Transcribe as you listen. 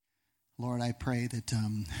Lord, I pray that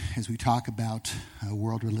as we talk about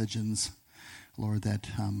world religions, Lord, that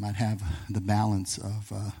might have the balance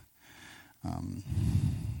of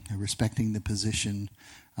respecting the position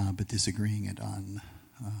but disagreeing it on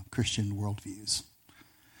Christian worldviews.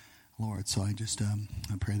 Lord, so I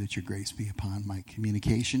pray that your grace be upon my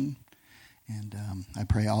communication, and I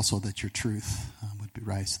pray also that your truth would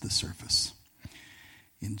rise to the surface.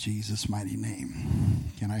 In Jesus' mighty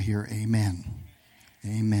name. Can I hear amen?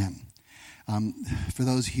 Amen. For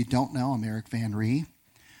those of you who don't know, I'm Eric Van Ree,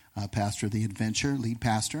 pastor of The Adventure, lead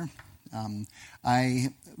pastor.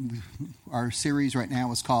 Our series right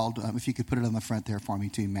now is called, if you could put it on the front there for me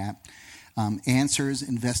too, Matt, Answers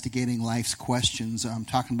Investigating Life's Questions. I'm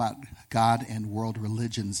talking about God and world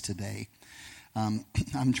religions today.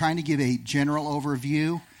 I'm trying to give a general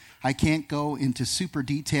overview. I can't go into super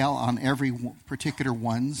detail on every particular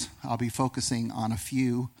ones. I'll be focusing on a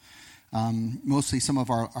few. Mostly some of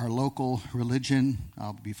our local religion.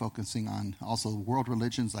 I'll be focusing on also world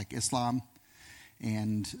religions like Islam,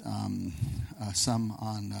 and some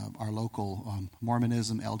on our local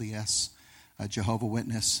Mormonism, LDS, Jehovah's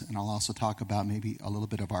Witness, and I'll also talk about maybe a little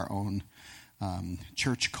bit of our own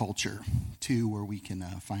church culture too, where we can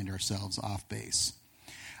find ourselves off base.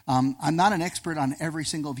 I'm not an expert on every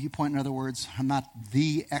single viewpoint. In other words, I'm not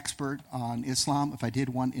the expert on Islam. If I did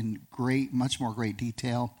one in much more great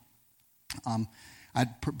detail,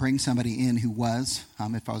 I'd bring somebody in who was,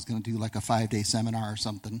 if I was going to do like a 5-day seminar or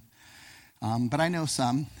something. But I know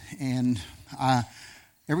some, and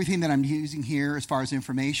everything that I'm using here as far as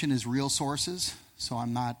information is real sources, so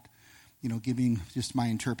I'm not, giving just my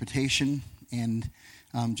interpretation. And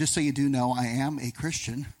just so you do know, I am a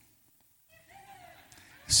Christian,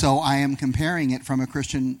 so I am comparing it from a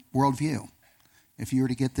Christian worldview. If you were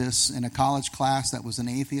to get this in a college class that was an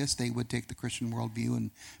atheist, they would take the Christian worldview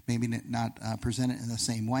and maybe not present it in the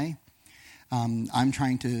same way. I'm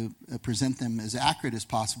trying to present them as accurate as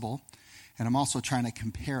possible, and I'm also trying to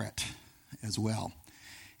compare it as well.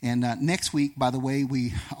 And next week, by the way,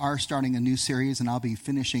 we are starting a new series, and I'll be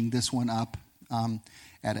finishing this one up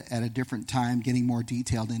at a different time, getting more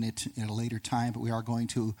detailed in it at a later time. But we are going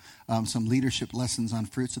to some leadership lessons on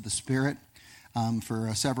fruits of the Spirit. For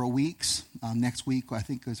several weeks. Next week, I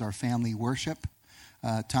think, is our family worship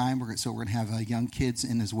time. So we're going to have young kids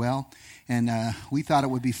in as well. And we thought it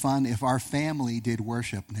would be fun if our family did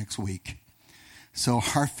worship next week. So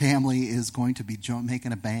our family is going to be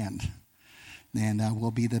making a band. And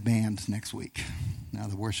we'll be the band next week. Now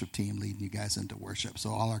the worship team leading you guys into worship.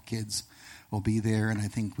 So all our kids will be there. And I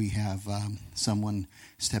think we have someone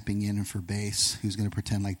stepping in for bass who's going to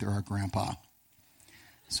pretend like they're our grandpa.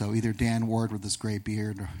 So either Dan Ward with his gray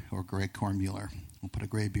beard or Greg Kornmuller. We'll put a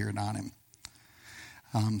gray beard on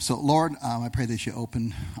him. So Lord, I pray that you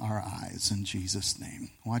open our eyes in Jesus' name.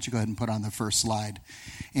 Why don't you go ahead and put on the first slide.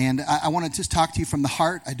 And I want to just talk to you from the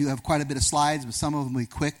heart. I do have quite a bit of slides, but some of them will be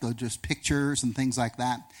quick. They're just pictures and things like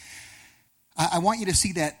that. I want you to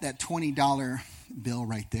see that $20 bill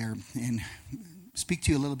right there and speak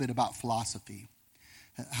to you a little bit about philosophy,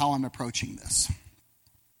 how I'm approaching this.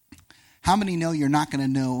 How many know you're not going to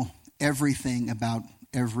know everything about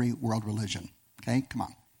every world religion? Okay, come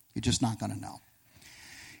on. You're just not going to know.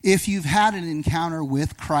 If you've had an encounter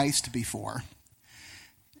with Christ before,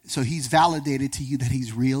 so he's validated to you that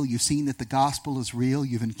he's real, you've seen that the gospel is real,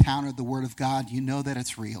 you've encountered the word of God, you know that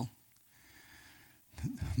it's real.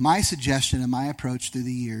 My suggestion and my approach through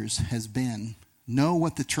the years has been, know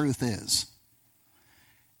what the truth is.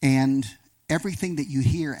 And everything that you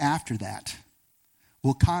hear after that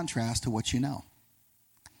will contrast to what you know.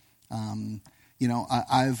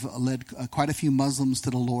 I've led quite a few Muslims to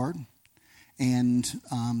the Lord, and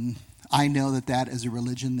I know that is a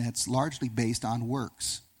religion that's largely based on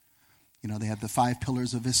works. They have the 5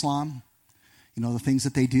 pillars of Islam, the things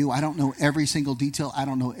that they do. I don't know every single detail. I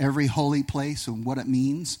don't know every holy place and what it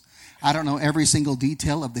means. I don't know every single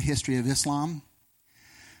detail of the history of Islam,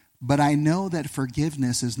 but I know that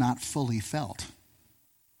forgiveness is not fully felt.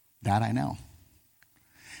 That I know.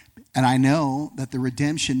 And I know that the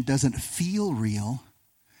redemption doesn't feel real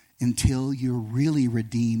until you're really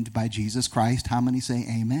redeemed by Jesus Christ. How many say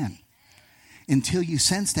amen? Until you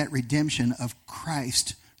sense that redemption of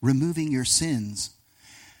Christ removing your sins,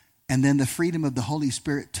 and then the freedom of the Holy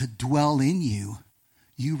Spirit to dwell in you,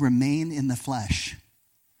 you remain in the flesh.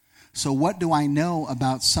 So what do I know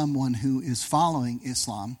about someone who is following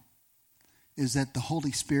Islam is that the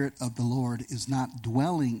Holy Spirit of the Lord is not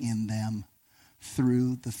dwelling in them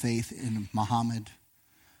through the faith in Muhammad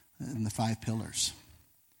and the 5 pillars.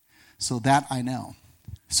 So that I know.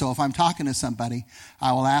 So if I'm talking to somebody,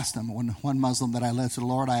 I will ask them. When one Muslim that I led to the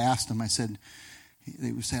Lord, I asked him, I said,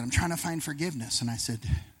 They said, I'm trying to find forgiveness. And I said,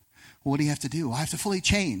 well, what do you have to do? Well, I have to fully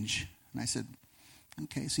change. And I said,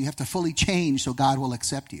 okay, so you have to fully change so God will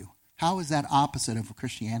accept you. How is that opposite of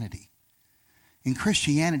Christianity? In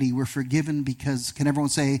Christianity, we're forgiven because, can everyone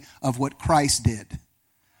say, of what Christ did?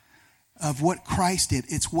 Of what Christ did.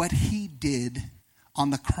 It's what he did on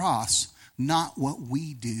the cross, not what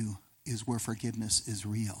we do, is where forgiveness is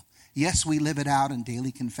real. Yes, we live it out in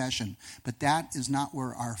daily confession, but that is not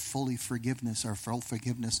where our full forgiveness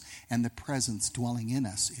and the presence dwelling in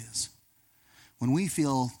us is. When we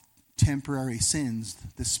feel temporary sins,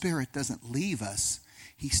 the Spirit doesn't leave us.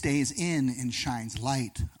 He stays in and shines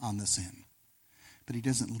light on the sin. But he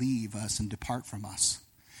doesn't leave us and depart from us.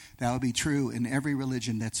 That would be true in every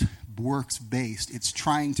religion that's works-based. It's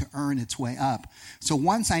trying to earn its way up. So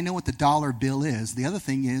once I know what the dollar bill is, the other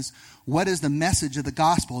thing is, what is the message of the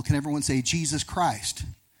gospel? Can everyone say Jesus Christ?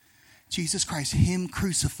 Jesus Christ, him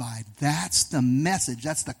crucified. That's the message.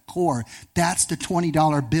 That's the core. That's the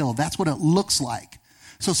 $20 bill. That's what it looks like.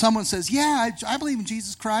 So someone says, yeah, I believe in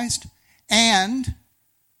Jesus Christ, and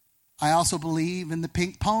I also believe in the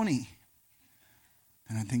pink pony.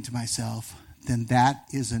 And I think to myself, then that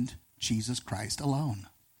isn't Jesus Christ alone.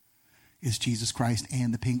 It's Jesus Christ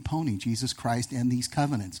and the pink pony, Jesus Christ and these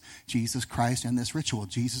covenants, Jesus Christ and this ritual,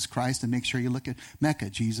 Jesus Christ, and make sure you look at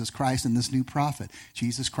Mecca, Jesus Christ and this new prophet,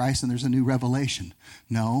 Jesus Christ and there's a new revelation.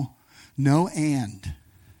 No, and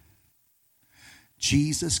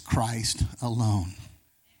Jesus Christ alone.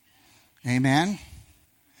 Amen?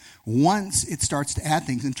 Once it starts to add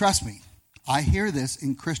things, and trust me, I hear this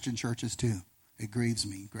in Christian churches too. It grieves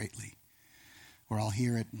me greatly. Where I'll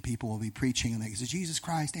hear it and people will be preaching and they say, Jesus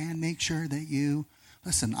Christ, and make sure that you...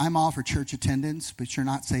 Listen, I'm all for church attendance, but you're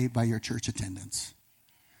not saved by your church attendance.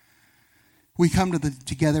 We come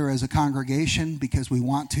together as a congregation because we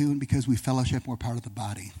want to and because we fellowship and we're part of the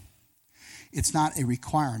body. It's not a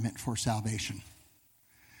requirement for salvation.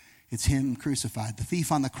 It's him crucified. The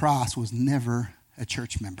thief on the cross was never a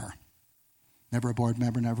church member. Never a board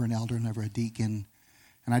member, never an elder, never a deacon.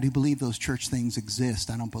 And I do believe those church things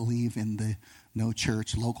exist. I don't believe in the no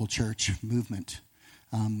church, local church movement.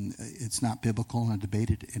 It's not biblical and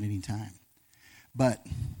debated at any time. But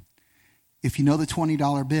if you know the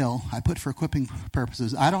 $20 bill, I put for equipping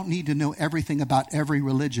purposes, I don't need to know everything about every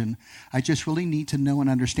religion. I just really need to know and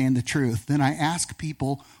understand the truth. Then I ask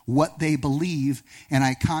people what they believe, and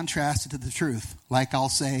I contrast it to the truth. Like I'll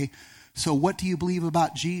say, so what do you believe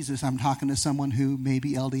about Jesus? I'm talking to someone who may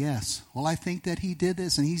be LDS. Well, I think that he did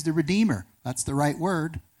this, and he's the Redeemer. That's the right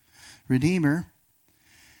word, Redeemer.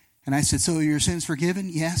 And I said, so are your sins forgiven?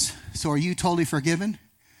 Yes. So are you totally forgiven?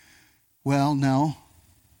 Well, no,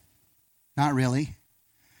 not really,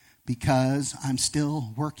 because I'm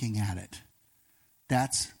still working at it.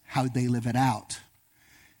 That's how they live it out.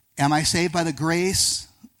 Am I saved by the grace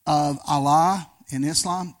of Allah in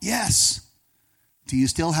Islam? Yes. Do you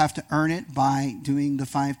still have to earn it by doing the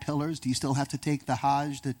 5 pillars? Do you still have to take the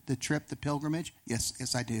Hajj, the trip, the pilgrimage?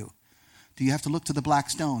 Yes, I do. Do you have to look to the black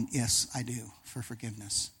stone? Yes, I do, for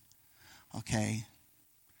forgiveness. Okay,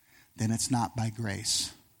 then it's not by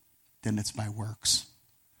grace. Then it's by works.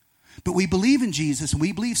 But we believe in Jesus, and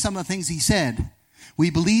we believe some of the things he said. We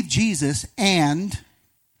believe Jesus, and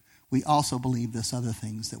we also believe this other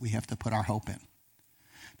things that we have to put our hope in.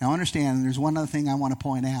 Now understand, there's one other thing I want to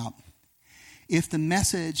point out. If the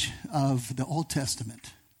message of the Old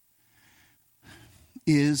Testament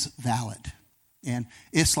is valid, and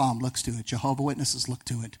Islam looks to it, Jehovah's Witnesses look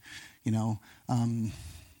to it,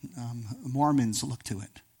 Mormons look to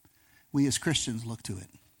it, we as Christians look to it.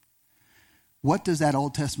 What does that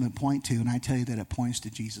Old Testament point to? And I tell you that it points to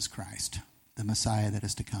Jesus Christ, the Messiah that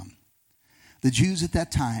is to come. The Jews at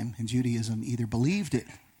that time in Judaism either believed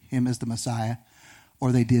him as the Messiah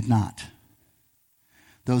or they did not.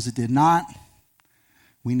 Those that did not,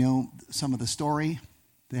 we know some of the story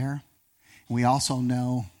there. And we also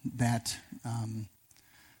know that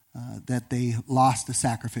that they lost the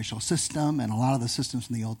sacrificial system, and a lot of the systems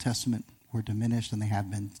in the Old Testament were diminished, and they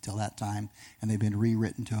have been till that time, and they've been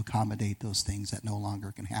rewritten to accommodate those things that no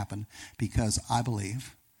longer can happen, because I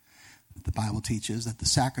believe that the Bible teaches that the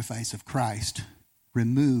sacrifice of Christ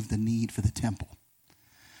removed the need for the temple.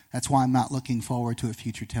 That's why I'm not looking forward to a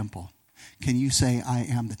future temple. Can you say, I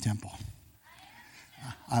am the temple?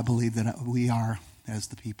 I believe that we are, as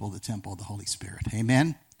the people, the temple of the Holy Spirit.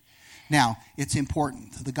 Amen? Now, it's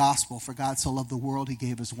important. The gospel, for God so loved the world, he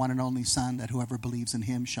gave his one and only Son, that whoever believes in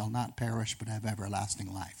him shall not perish but have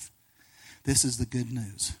everlasting life. This is the good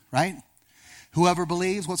news, right? Whoever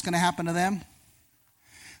believes, what's going to happen to them?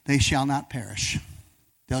 They shall not perish.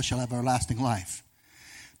 They shall have everlasting life.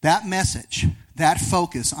 That message, that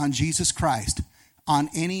focus on Jesus Christ, on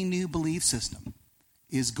any new belief system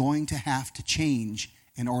is going to have to change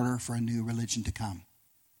in order for a new religion to come.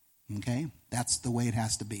 Okay? That's the way it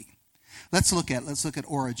has to be. Let's look at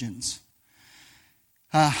origins.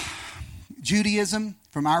 Judaism,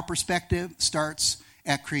 from our perspective, starts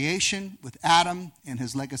at creation with Adam and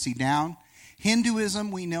his legacy down. Hinduism,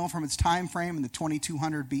 we know from its time frame in the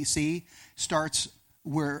 2200 BC, starts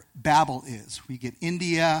where Babel is. We get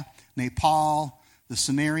India, Nepal, the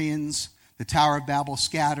Sumerians, the Tower of Babel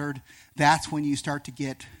scattered. That's when you start to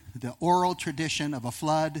get the oral tradition of a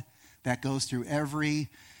flood that goes through every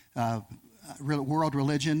world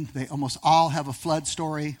religion. They almost all have a flood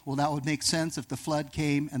story. Well, that would make sense if the flood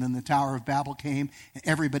came and then the Tower of Babel came and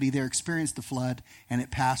everybody there experienced the flood and it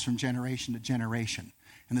passed from generation to generation.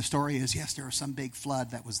 And the story is, yes, there was some big flood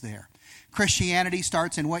that was there. Christianity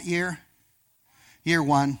starts in what year? Year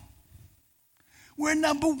 1. We're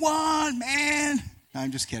number 1, man. No,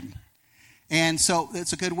 I'm just kidding. And so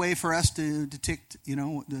it's a good way for us to detect,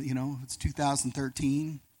 it's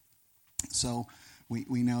 2013. So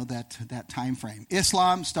we know that time frame.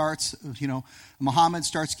 Islam starts, Muhammad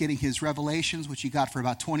starts getting his revelations, which he got for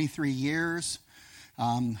about 23 years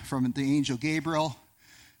from the angel Gabriel,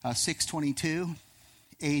 622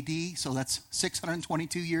 AD. So that's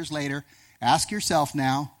 622 years later. Ask yourself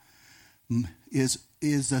now, is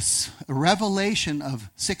a revelation of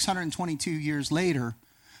 622 years later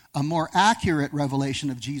a more accurate revelation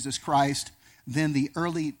of Jesus Christ than the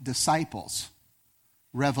early disciples'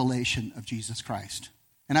 revelation of Jesus Christ?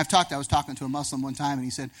 And I was talking to a Muslim one time, and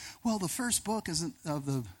he said, well, the first book of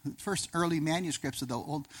the first early manuscripts of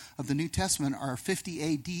the New Testament are 50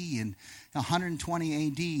 AD and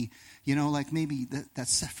 120 AD, like maybe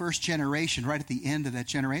that's first generation, right at the end of that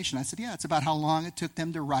generation. I said, yeah, it's about how long it took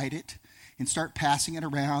them to write it and start passing it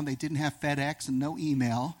around. They didn't have FedEx and no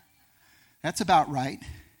email. That's about right.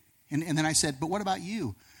 And then I said, but what about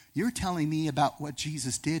you? You're telling me about what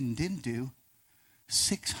Jesus did and didn't do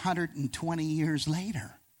 620 years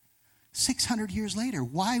later. 600 years later.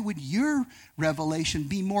 Why would your revelation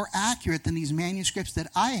be more accurate than these manuscripts that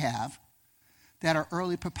I have that are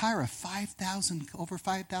early papyri? Over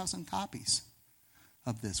 5,000 copies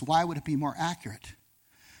of this. Why would it be more accurate?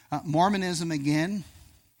 Mormonism, again,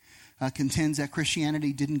 contends that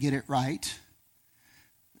Christianity didn't get it right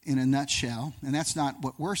in a nutshell. And that's not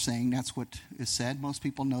what we're saying. That's what is said. Most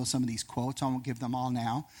people know some of these quotes. I won't give them all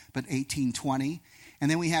now. But 1820. And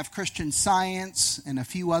then we have Christian Science and a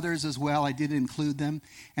few others as well. I did include them.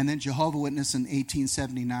 And then Jehovah's Witness in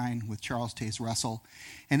 1879 with Charles Taze Russell.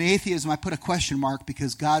 And atheism, I put a question mark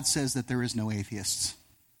because God says that there is no atheists.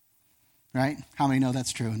 Right? How many know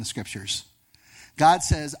that's true in the scriptures? God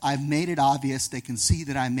says, I've made it obvious. They can see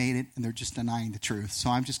that I made it, and they're just denying the truth. So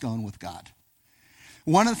I'm just going with God.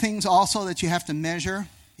 One of the things also that you have to measure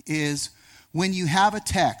is when you have a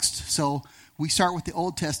text. So we start with the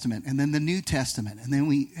Old Testament and then the New Testament. And then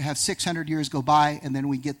we have 600 years go by, and then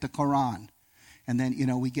we get the Quran. And then,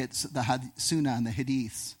 we get the Sunnah and the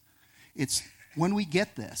Hadiths. It's when we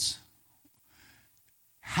get this,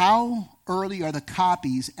 how early are the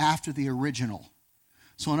copies after the original?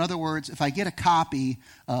 So in other words, if I get a copy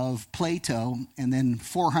of Plato and then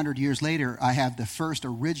 400 years later I have the first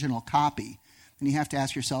original copy, then you have to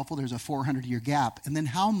ask yourself, well, there's a 400-year gap. And then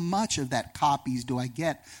how much of that copies do I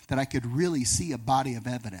get that I could really see a body of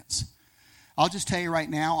evidence? I'll just tell you right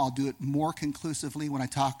now, I'll do it more conclusively when I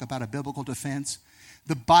talk about a biblical defense.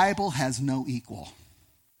 The Bible has no equal.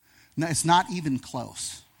 No, it's not even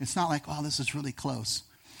close. It's not like, oh, this is really close.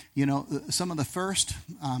 Some of the first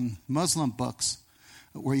Muslim books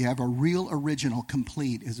where you have a real original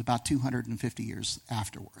complete is about 250 years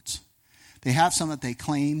afterwards. They have some that they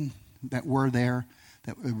claim that were there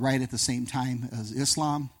that were right at the same time as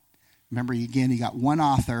Islam. Remember, again, you got one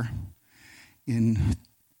author. In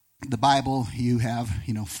the Bible, you have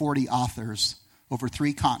 40 authors over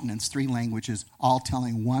 3 continents, 3 languages, all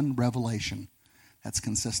telling one revelation that's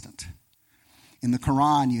consistent. In the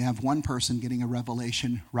Quran, you have one person getting a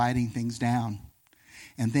revelation, writing things down.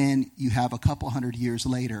 And then you have a couple hundred years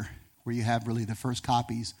later where you have really the first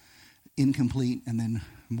copies incomplete and then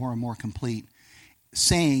more and more complete,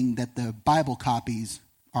 saying that the Bible copies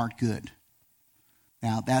aren't good.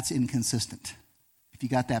 Now, that's inconsistent. If you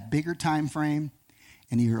got that bigger time frame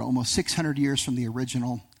and you're almost 600 years from the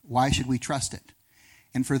original, why should we trust it?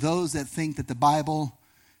 And for those that think that the Bible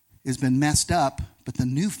has been messed up, but the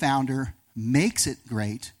new founder makes it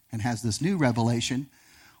great and has this new revelation,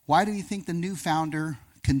 why do you think the new founder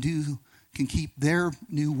can keep their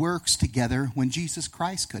new works together when Jesus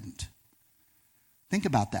Christ couldn't? Think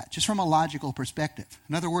about that, just from a logical perspective.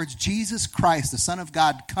 In other words, Jesus Christ, the Son of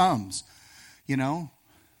God, comes,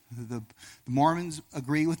 The Mormons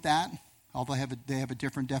agree with that, although they have a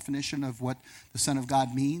different definition of what the Son of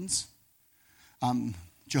God means.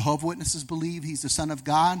 Jehovah's Witnesses believe he's the Son of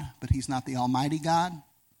God, but he's not the Almighty God.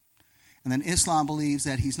 And then Islam believes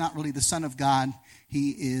that he's not really the Son of God.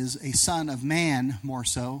 He is a son of man, more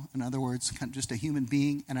so. In other words, kind of just a human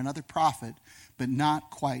being and another prophet, but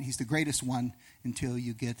not quite. He's the greatest one until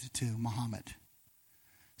you get to Muhammad.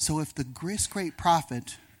 So if the great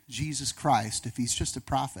prophet, Jesus Christ, if he's just a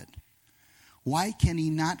prophet, why can he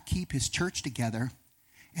not keep his church together?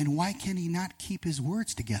 And why can he not keep his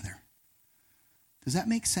words together? Does that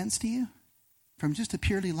make sense to you? From just a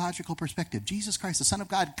purely logical perspective, Jesus Christ, the Son of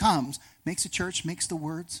God, comes, makes a church, makes the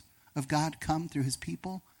words of God come through his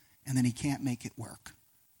people, and then he can't make it work,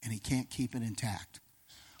 and he can't keep it intact.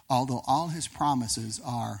 Although all his promises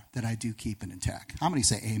are that I do keep it intact. How many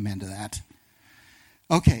say amen to that?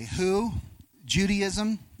 Okay, who?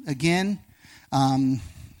 Judaism, again.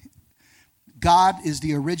 God is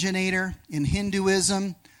the originator. In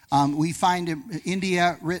Hinduism, we find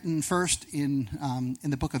India written first in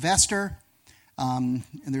the book of Esther. And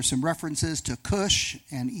there's some references to Cush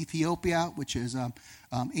and Ethiopia, which is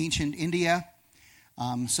ancient India.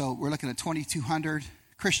 So we're looking at 2200.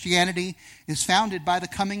 Christianity is founded by the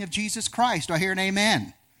coming of Jesus Christ. Do I hear an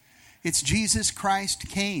amen? It's Jesus Christ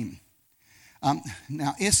came.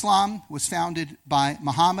 Now, Islam was founded by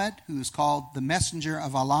Muhammad, who is called the messenger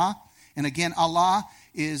of Allah. And again, Allah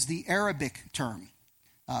is the Arabic term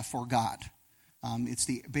for God. It's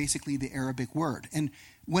basically the Arabic word. And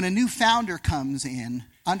when a new founder comes in,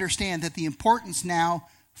 understand that the importance now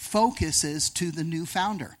focuses to the new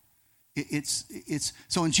founder.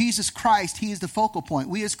 So in Jesus Christ, he is the focal point.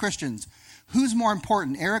 We as Christians, who's more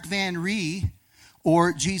important, Eric Van Ree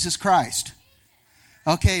or Jesus Christ?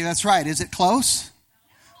 Okay, that's right. Is it close?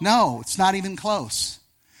 No, it's not even close.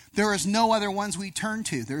 There is no other ones we turn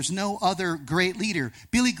to. There's no other great leader.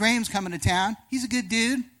 Billy Graham's coming to town. He's a good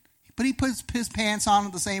dude, but he puts his pants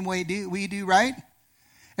on the same way we do, right?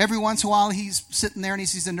 Every once in a while, he's sitting there and he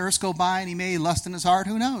sees a nurse go by and he may lust in his heart.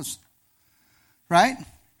 Who knows? Right?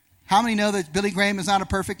 How many know that Billy Graham is not a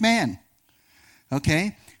perfect man?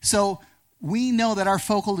 Okay, so we know that our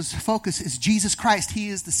focus is Jesus Christ. He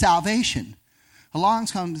is the salvation. Along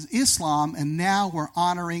comes Islam, and now we're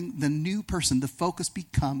honoring the new person. The focus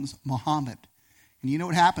becomes Muhammad. And you know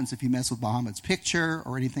what happens if you mess with Muhammad's picture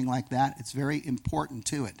or anything like that? It's very important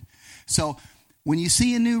to it. So when you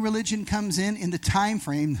see a new religion comes in the time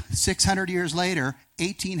frame, 600 years later,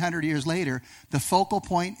 1,800 years later, the focal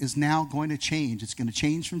point is now going to change. It's going to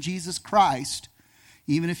change from Jesus Christ,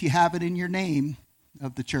 even if you have it in your name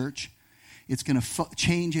of the church. It's going to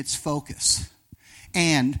change its focus.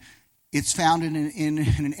 And it's found in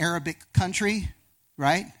an Arabic country,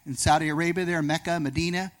 right? In Saudi Arabia there, Mecca,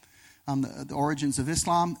 Medina, the origins of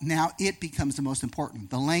Islam. Now it becomes the most important.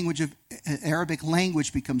 The language of Arabic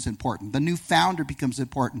language becomes important. The new founder becomes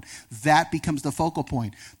important. That becomes the focal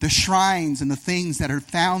point. The shrines and the things that are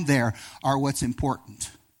found there are what's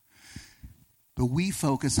important. But we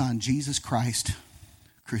focus on Jesus Christ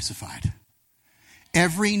crucified.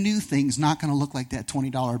 Every new thing's not going to look like that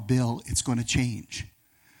 $20 bill. It's going to change.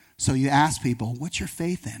 So you ask people, what's your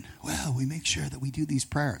faith in? Well, we make sure that we do these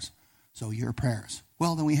prayers. So your prayers.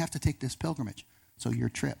 Well, then we have to take this pilgrimage. So your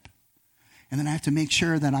trip. And then I have to make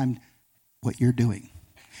sure that I'm what you're doing.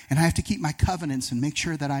 And I have to keep my covenants and make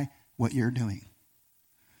sure that what you're doing.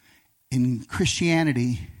 In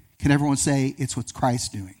Christianity, can everyone say it's what Christ's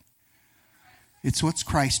doing? It's what's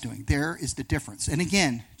Christ doing. There is the difference. And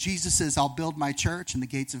again, Jesus says, I'll build my church and the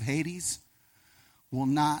gates of Hades will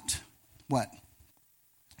not, what?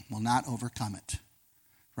 Will not overcome it,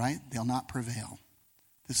 right? They'll not prevail.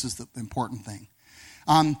 This is the important thing.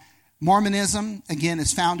 Mormonism, again,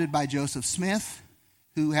 is founded by Joseph Smith,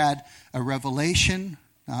 who had a revelation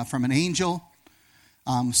from an angel.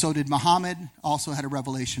 So did Muhammad, also had a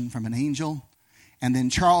revelation from an angel. And then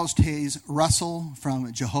Charles Taze Russell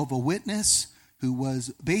from Jehovah's Witness, who was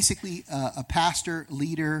basically a pastor,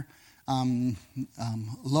 leader,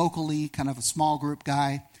 locally, kind of a small group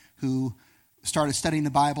guy who started studying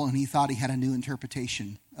the Bible, and he thought he had a new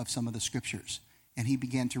interpretation of some of the scriptures. And he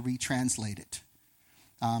began to retranslate it.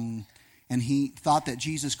 And he thought that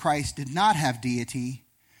Jesus Christ did not have deity,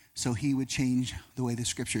 so he would change the way the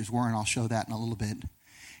scriptures were, and I'll show that in a little bit.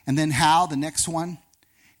 And then how, the next one,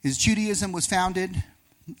 is Judaism was founded.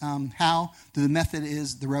 How? The method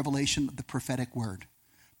is the revelation of the prophetic word.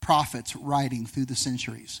 Prophets writing through the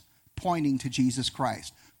centuries, pointing to Jesus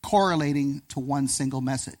Christ, correlating to one single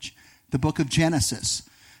message. The book of Genesis,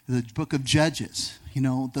 the book of Judges,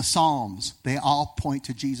 the Psalms, they all point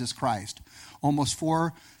to Jesus Christ. Almost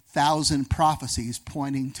 1,000 prophecies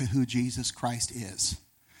pointing to who Jesus Christ is.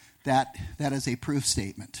 That is a proof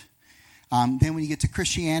statement. Then when you get to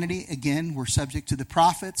Christianity, again, we're subject to the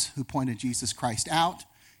prophets who pointed Jesus Christ out.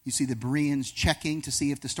 You see the Bereans checking to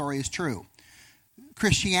see if the story is true.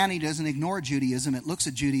 Christianity doesn't ignore Judaism. It looks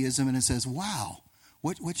at Judaism and it says, wow,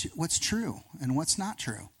 what's true and what's not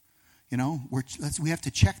true? You know, we have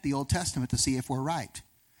to check the Old Testament to see if we're right.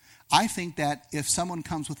 I think that if someone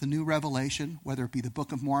comes with a new revelation, whether it be the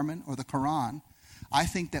Book of Mormon or the Quran, I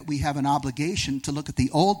think that we have an obligation to look at the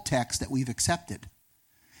old text that we've accepted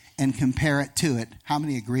and compare it to it. How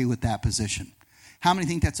many agree with that position? How many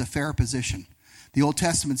think that's a fair position? The Old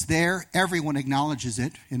Testament's there. Everyone acknowledges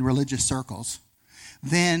it in religious circles.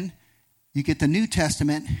 Then you get the New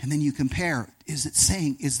Testament, and then you compare. Is it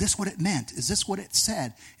saying, is this what it meant? Is this what it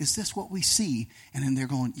said? Is this what we see? And then they're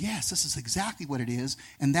going, yes, this is exactly what it is.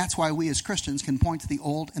 And that's why we as Christians can point to the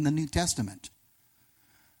Old and the New Testament.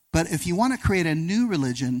 But if you want to create a new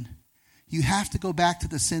religion, you have to go back to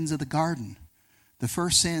the sins of the garden. The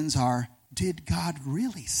first sins are, did God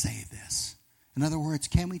really say this? In other words,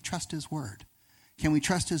 can we trust his word? Can we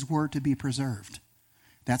trust his word to be preserved?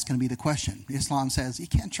 That's going to be the question. Islam says you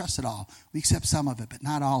can't trust it all. We accept some of it, but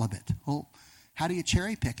not all of it. Well, how do you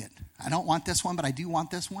cherry pick it? I don't want this one, but I do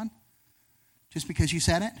want this one? Just because you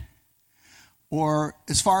said it? Or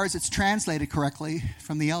as far as it's translated correctly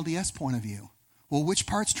from the LDS point of view. Well, which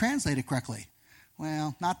part's translated correctly?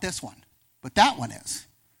 Well, not this one, but that one is.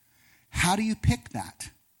 How do you pick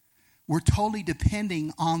that? We're totally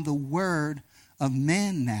depending on the word of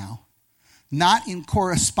men now. Not in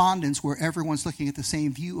correspondence where everyone's looking at the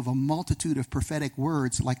same view of a multitude of prophetic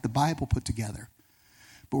words like the Bible put together.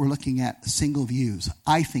 But we're looking at single views.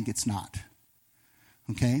 I think it's not.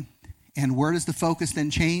 Okay? And where does the focus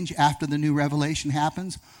then change after the new revelation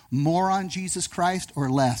happens? More on Jesus Christ or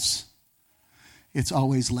less? It's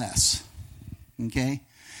always less. Okay?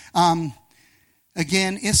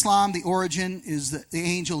 Again, Islam, the origin is the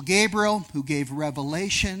angel Gabriel who gave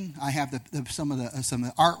revelation. I have some of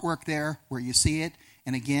the artwork there where you see it.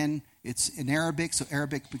 And again, it's in Arabic, so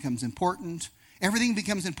Arabic becomes important. Everything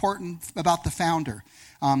becomes important about the founder.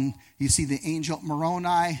 You see the angel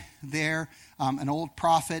Moroni there, an old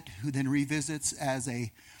prophet who then revisits as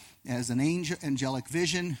an angelic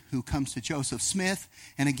vision who comes to Joseph Smith.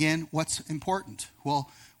 And again, what's important?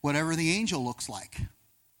 Well, whatever the angel looks like,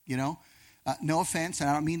 you know. No offense, and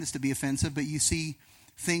I don't mean this to be offensive, but you see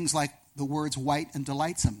things like the words white and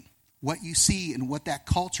delightsome. What you see and what that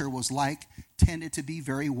culture was like tended to be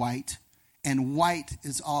very white, and white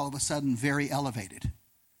is all of a sudden very elevated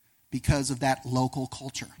because of that local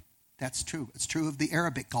culture. That's true. It's true of the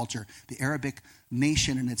Arabic culture. The Arabic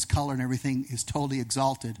nation and its color and everything is totally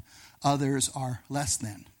exalted. Others are less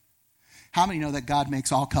than. How many know that God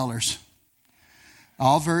makes all colors?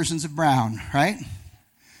 All versions of brown, right?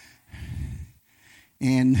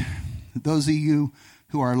 And those of you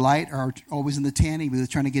who are light are always in the tanning, but they're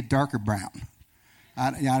trying to get darker brown. I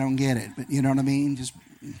don't get it, but you know what I mean?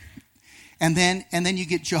 And then you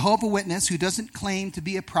get Jehovah's Witness, who doesn't claim to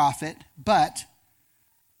be a prophet, but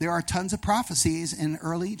there are tons of prophecies in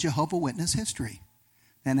early Jehovah's Witness history,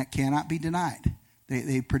 and it cannot be denied.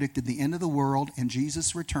 They predicted the end of the world and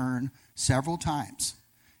Jesus' return several times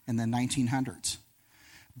in the 1900s.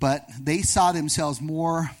 But they saw themselves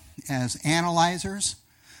more as analyzers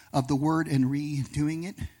of the word and redoing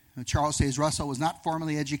it. Charles Taze Russell was not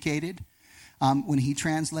formally educated when he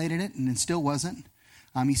translated it, and it still wasn't.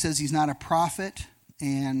 He says he's not a prophet,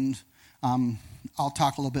 and I'll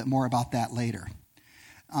talk a little bit more about that later.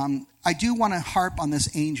 I do want to harp on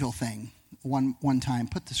this angel thing one time.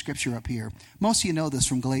 Put the scripture up here. Most of you know this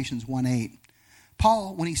from Galatians 1:8.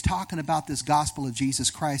 Paul, when he's talking about this gospel of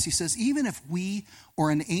Jesus Christ, he says, even if we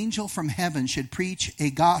or an angel from heaven should preach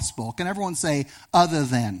a gospel, can everyone say, other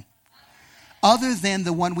than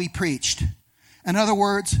the one we preached? In other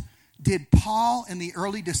words, did Paul and the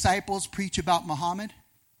early disciples preach about Muhammad?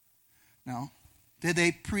 No. Did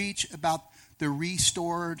they preach about the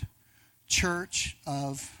restored church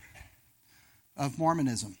of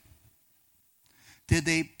Mormonism? Did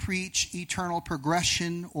they preach eternal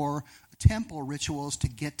progression or temple rituals to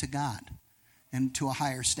get to God and to a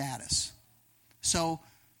higher status? So,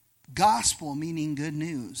 gospel meaning good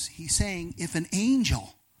news. He's saying if an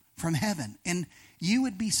angel from heaven, and you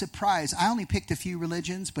would be surprised. I only picked a few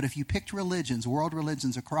religions, but if you picked religions, world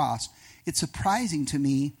religions across, it's surprising to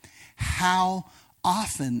me how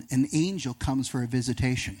often an angel comes for a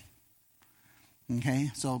visitation.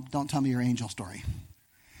 Okay, so don't tell me your angel story.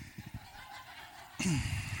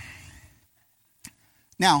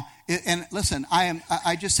 Now, and listen,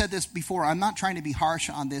 I just said this before. I'm not trying to be harsh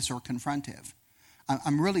on this or confrontive.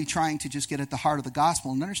 I'm really trying to just get at the heart of the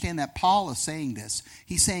gospel and understand that Paul is saying this.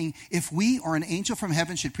 He's saying, if we or an angel from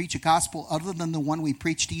heaven should preach a gospel other than the one we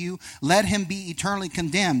preach to you, let him be eternally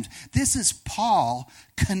condemned. This is Paul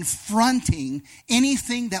confronting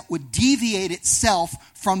anything that would deviate itself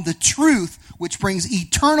from the truth which brings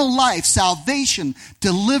eternal life, salvation,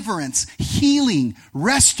 deliverance, healing,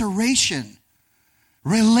 restoration,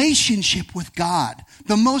 relationship with God.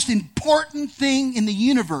 The most important thing in the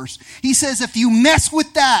universe. He says, if you mess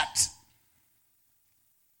with that,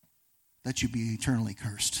 let you be eternally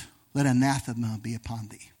cursed. Let anathema be upon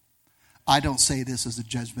thee. I don't say this as a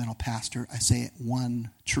judgmental pastor. I say it one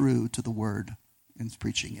true to the word and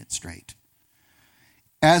preaching it straight.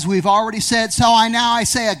 As we've already said, so I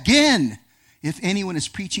say again, if anyone is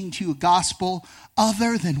preaching to you a gospel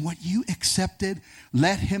other than what you accepted,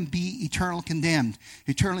 let him be eternally condemned.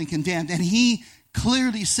 Eternally condemned. And he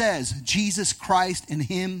clearly says, Jesus Christ and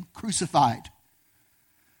him crucified.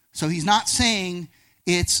 So he's not saying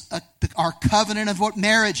it's our covenant of what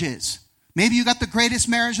marriage is. Maybe you got the greatest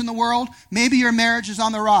marriage in the world. Maybe your marriage is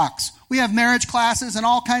on the rocks. We have marriage classes and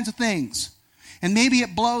all kinds of things. And maybe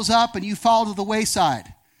it blows up and you fall to the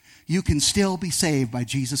wayside. You can still be saved by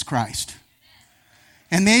Jesus Christ.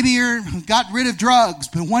 And maybe you got rid of drugs,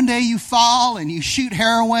 but one day you fall and you shoot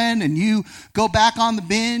heroin and you go back on the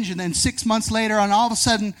binge, and then 6 months later, and all of a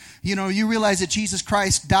sudden, you realize that Jesus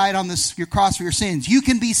Christ died on your cross for your sins. You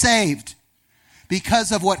can be saved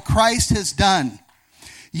because of what Christ has done.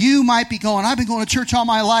 You might be going, I've been going to church all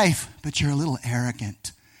my life, but you're a little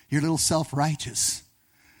arrogant. You're a little self-righteous.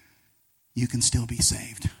 You can still be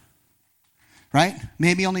saved. Right?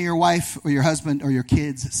 Maybe only your wife or your husband or your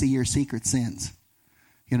kids see your secret sins.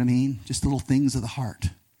 You know what I mean? Just little things of the heart.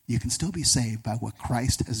 You can still be saved by what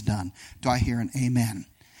Christ has done. Do I hear an amen?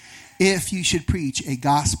 If you should preach a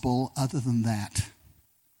gospel other than that,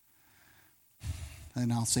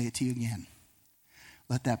 then I'll say it to you again.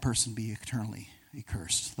 Let that person be eternally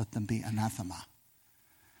accursed. Let them be anathema.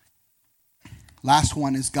 Last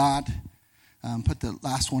one is God. Put the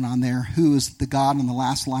last one on there. Who is the God on the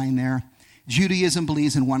last line there? Judaism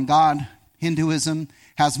believes in one God. Hinduism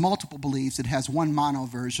has multiple beliefs. It has one mono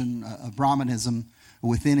version of Brahmanism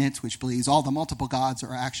within it, which believes all the multiple gods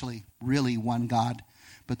are actually really one God,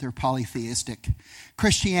 but they're polytheistic.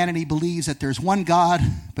 Christianity believes that there's one God,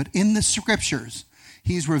 but in the scriptures,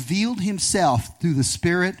 he's revealed himself through the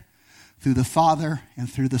Spirit, through the Father,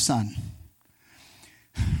 and through the Son.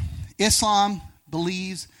 Islam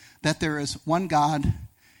believes that there is one God.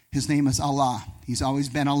 His name is Allah. He's always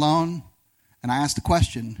been alone. And I asked the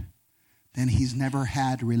question, then he's never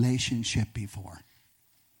had relationship before.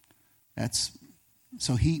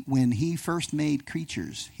 When he first made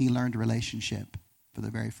creatures, he learned relationship for the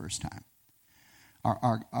very first time.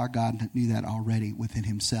 Our God knew that already within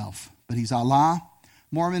himself. But he's Allah.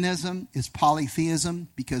 Mormonism is polytheism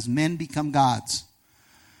because men become gods.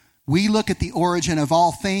 We look at the origin of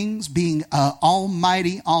all things being an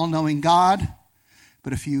almighty, all-knowing God.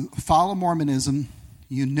 But if you follow Mormonism,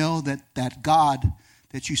 you know that God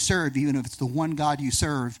that you serve, even if it's the one God you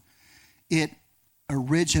serve, it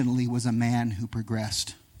originally was a man who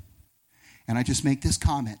progressed. And I just make this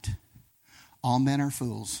comment. All men are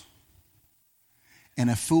fools. And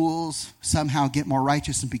if fools somehow get more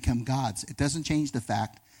righteous and become gods, it doesn't change the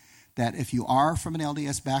fact that if you are from an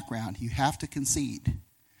LDS background, you have to concede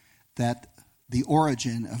that the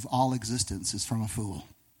origin of all existence is from a fool.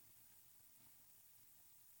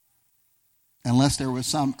 Unless there was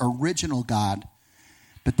some original God.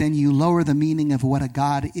 But then you lower the meaning of what a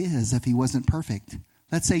God is if he wasn't perfect.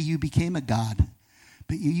 Let's say you became a God,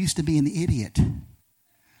 but you used to be an idiot.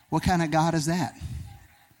 What kind of God is that?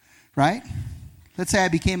 Right? Let's say I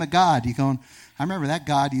became a God. You're going, I remember that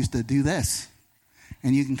God used to do this.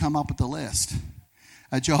 And you can come up with the list.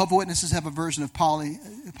 Jehovah's Witnesses have a version of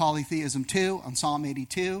polytheism too on Psalm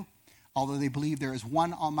 82. Although they believe there is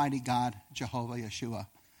one almighty God, Jehovah Yeshua.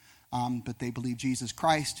 But they believe Jesus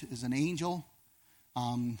Christ is an angel.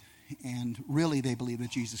 And really they believe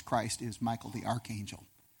that Jesus Christ is Michael the Archangel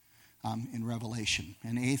in Revelation.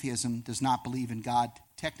 And atheism does not believe in God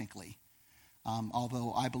technically.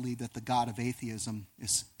 Although I believe that the God of atheism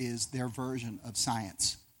is their version of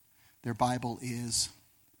science. Their Bible is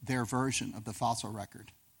their version of the fossil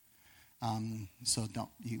record. So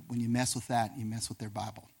when you mess with that, you mess with their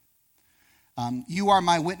Bible. You are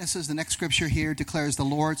my witnesses, the next scripture here declares the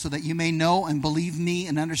Lord, so that you may know and believe me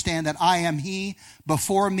and understand that I am he.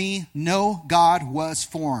 Before me, no God was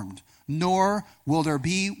formed, nor will there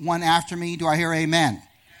be one after me. Do I hear amen?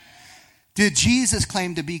 Did Jesus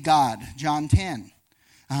claim to be God? John 10.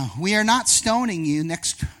 We are not stoning you.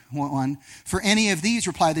 Next 1, for any of these,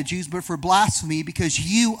 replied the Jews, but for blasphemy, because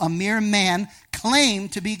you, a mere man, claim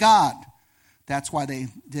to be God. That's why they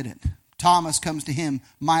did it. Thomas comes to him,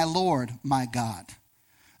 my Lord, my God.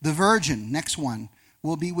 The virgin, next one,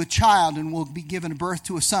 will be with child and will be given birth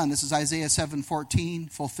to a son. This is Isaiah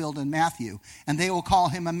 7:14, fulfilled in Matthew. And they will call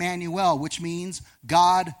him Emmanuel, which means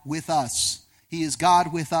God with us. He is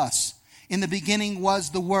God with us. In the beginning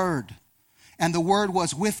was the Word, and the Word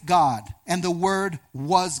was with God, and the Word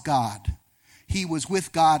was God. He was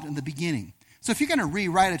with God in the beginning. So if you're going to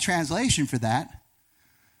rewrite a translation for that,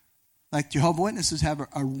 like Jehovah's Witnesses have a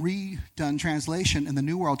redone translation in the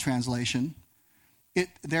New World Translation,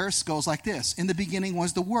 theirs goes like this. In the beginning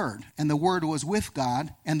was the Word, and the Word was with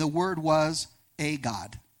God, and the Word was a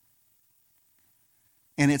God.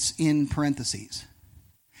 And it's in parentheses.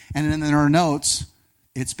 And then in our notes,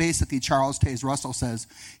 it's basically Charles Taze Russell says,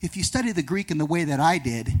 if you study the Greek in the way that I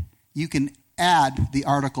did, you can add the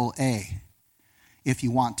article a if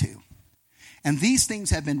you want to. And these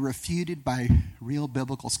things have been refuted by real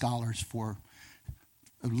biblical scholars for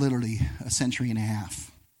literally a century and a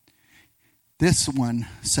half. This one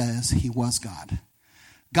says he was God.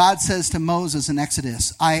 God says to Moses in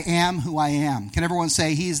Exodus, I am who I am. Can everyone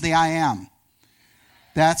say he's the I am?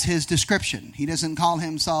 That's his description. He doesn't call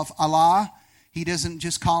himself Allah. He doesn't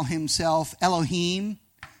just call himself Elohim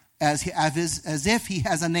as if he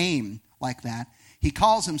has a name like that. He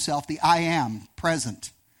calls himself the I am,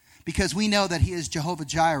 present. Because we know that he is Jehovah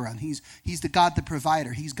Jireh. He's the God the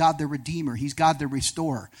provider. He's God the redeemer. He's God the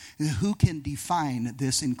restorer. Who can define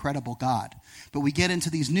this incredible God? But we get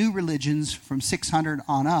into these new religions from 600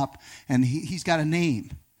 on up, and he's got a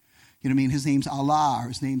name. You know what I mean? His name's Allah, or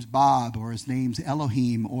his name's Bob, or his name's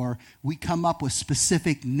Elohim, or we come up with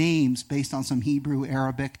specific names based on some Hebrew,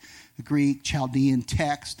 Arabic, Greek, Chaldean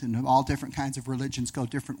text, and all different kinds of religions go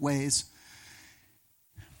different ways.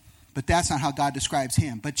 But that's not how God describes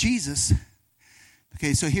him. But Jesus,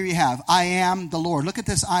 okay, so here you have, I am the Lord. Look at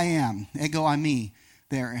this I am, ego eimi,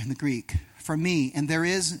 there in the Greek. For me, and there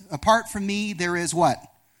is, apart from me, there is what?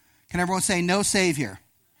 Can everyone say no Savior?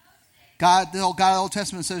 God, the Old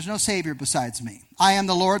Testament says, no Savior besides me. I am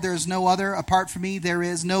the Lord, there is no other. Apart from me, there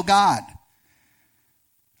is no God.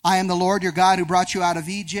 I am the Lord, your God, who brought you out of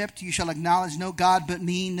Egypt. You shall acknowledge no God but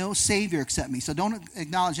me, no Savior except me. So don't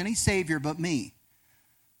acknowledge any Savior but me.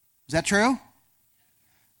 Is that true?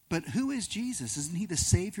 But who is Jesus? Isn't he the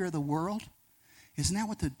Savior of the world? Isn't that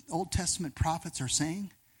what the Old Testament prophets are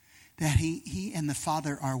saying? That he and the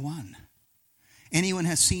Father are one. Anyone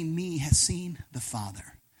has seen me has seen the Father.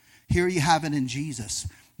 Here you have it in Jesus.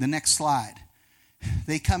 The next slide.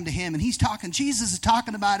 They come to him and he's talking. Jesus is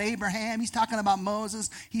talking about Abraham. He's talking about Moses.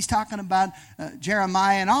 He's talking about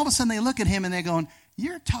Jeremiah. And all of a sudden they look at him and they're going,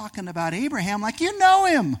 you're talking about Abraham like you know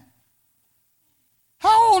him.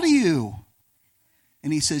 How old are you?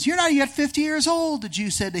 And he says, you're not yet 50 years old, the Jew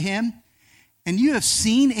said to him. And you have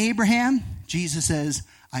seen Abraham? Jesus says,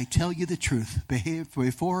 I tell you the truth.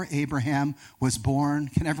 Before Abraham was born,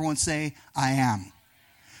 can everyone say, I am?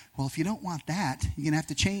 Well, if you don't want that, you're going to have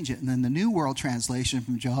to change it. And then the New World Translation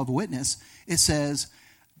from Jehovah's Witness, it says,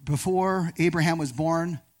 before Abraham was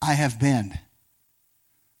born, I have been.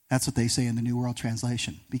 That's what they say in the New World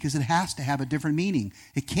Translation. Because it has to have a different meaning.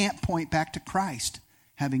 It can't point back to Christ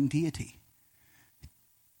having deity.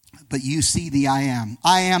 But you see the I am.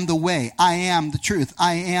 I am the way. I am the truth.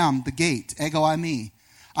 I am the gate. Ego eimi.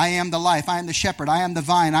 I am the life. I am the shepherd. I am the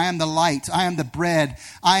vine. I am the light. I am the bread.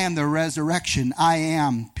 I am the resurrection. I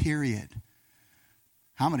am, period.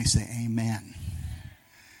 How many say amen?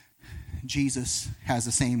 Jesus has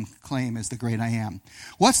the same claim as the great I am.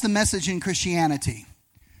 What's the message in Christianity?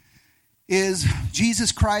 Is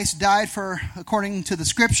Jesus Christ died for, according to the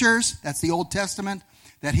scriptures, that's the Old Testament,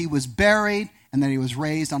 that he was buried, and that he was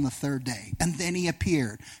raised on the third day. And then he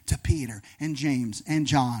appeared to Peter and James and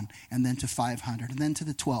John, and then to 500, and then to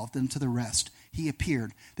the 12, then to the rest. He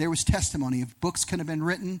appeared. There was testimony. If books could have been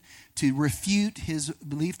written to refute his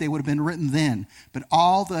belief, they would have been written then. But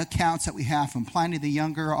all the accounts that we have from Pliny the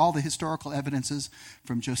Younger, all the historical evidences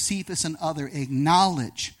from Josephus and other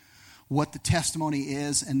acknowledge what the testimony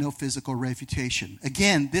is and no physical refutation.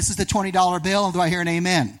 Again, this is the $20 bill, and do I hear an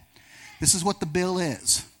amen? This is what the bill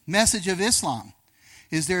is. Message of Islam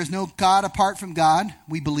is there is no God apart from God.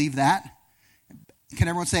 We believe that. Can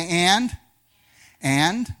everyone say and?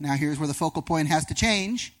 And, now here's where the focal point has to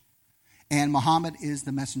change. And Muhammad is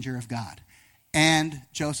the messenger of God. And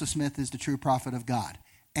Joseph Smith is the true prophet of God.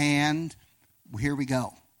 And here we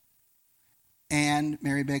go. And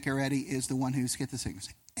Mary Baker Eddy is the one who's get this thing.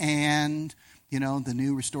 And, the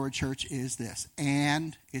new restored church is this.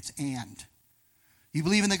 And it's and. You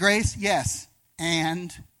believe in the grace? Yes.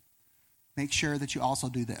 And make sure that you also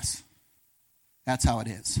do this. That's how it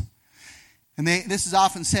is. And this is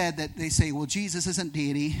often said that they say, well, Jesus isn't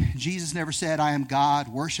deity. Jesus never said, I am God,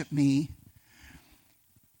 worship me.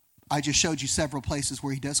 I just showed you several places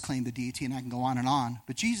where he does claim the deity, and I can go on and on.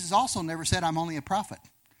 But Jesus also never said, I'm only a prophet.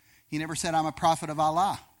 He never said, I'm a prophet of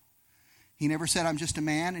Allah. He never said, I'm just a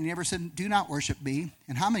man. And he never said, do not worship me.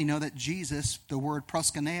 And how many know that Jesus, the word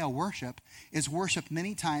proskuneo, worship, is worshipped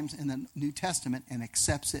many times in the New Testament and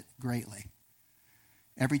accepts it greatly?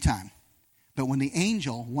 Every time. But when the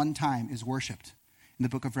angel one time is worshipped in the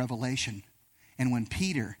book of Revelation, and when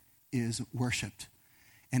Peter is worshipped,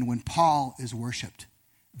 and when Paul is worshipped,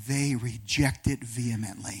 they reject it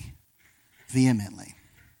vehemently. Vehemently.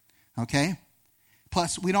 Okay?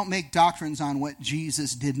 Plus, we don't make doctrines on what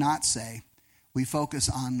Jesus did not say. We focus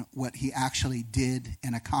on what he actually did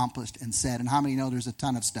and accomplished and said. And how many know there's a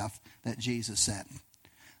ton of stuff that Jesus said?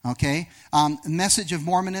 Okay? Message of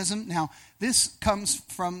Mormonism. Now, this comes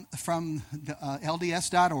from the,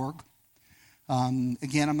 LDS.org.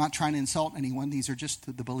 Again, I'm not trying to insult anyone. These are just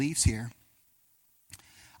the beliefs here.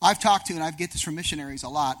 I've talked to, and I get this from missionaries a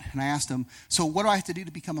lot, and I asked them, so what do I have to do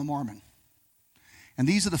to become a Mormon? And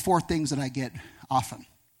these are the 4 things that I get often.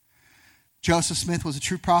 Joseph Smith was a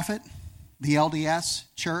true prophet. The LDS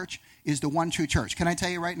church is the one true church. Can I tell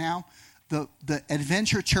you right now, the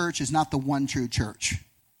Adventure Church is not the one true church.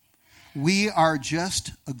 We are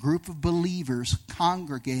just a group of believers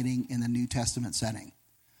congregating in the New Testament setting.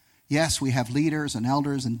 Yes, we have leaders and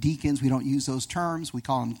elders and deacons. We don't use those terms. We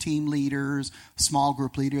call them team leaders, small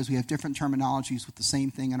group leaders. We have different terminologies with the same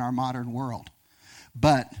thing in our modern world.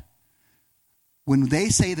 But when they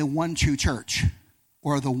say the one true church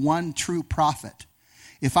or the one true prophet,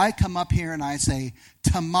 if I come up here and I say,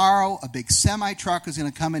 tomorrow a big semi-truck is going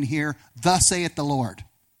to come in here, thus saith the Lord,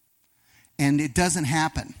 and it doesn't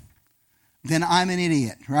happen, then I'm an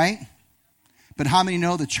idiot, right? But how many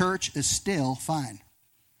know the church is still fine?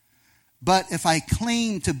 But if I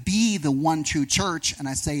claim to be the one true church and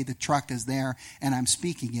I say the truck is there and I'm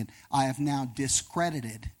speaking it, I have now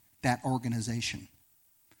discredited that organization.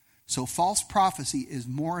 So false prophecy is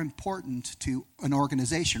more important to an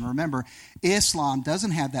organization. Remember, Islam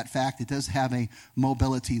doesn't have that fact. It does have a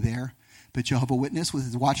mobility there. But Jehovah's Witness with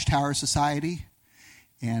its Watchtower Society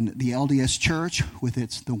and the LDS Church with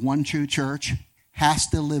its the one true church has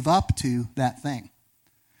to live up to that thing.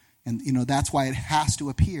 And, that's why it has to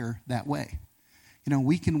appear that way.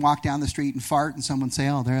 We can walk down the street and fart and someone say,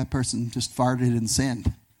 oh, that person just farted and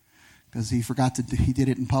sinned because he did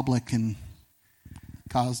it in public and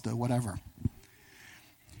caused a whatever.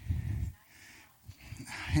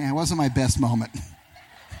 Yeah, it wasn't my best moment.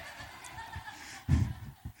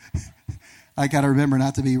 I got to remember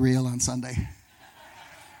not to be real on Sunday.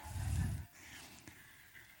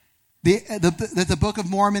 The Book of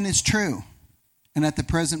Mormon is true, and that the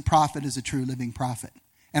present prophet is a true living prophet.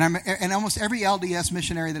 And almost every LDS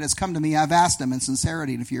missionary that has come to me, I've asked them in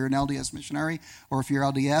sincerity, and if you're an LDS missionary or if you're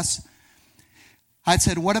LDS, I'd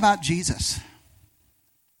said, what about Jesus?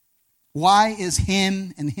 Why is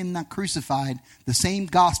him and him not crucified, the same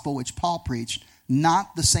gospel which Paul preached,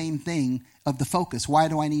 not the same thing of the focus? Why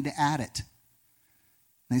do I need to add it?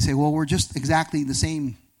 And they say, well, we're just exactly the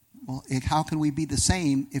same. Well, how can we be the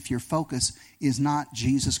same if your focus is not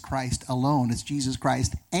Jesus Christ alone? It's Jesus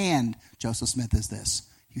Christ and Joseph Smith is this.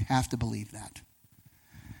 You have to believe that.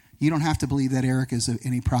 You don't have to believe that Eric is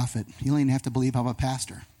any prophet. You don't even have to believe I'm a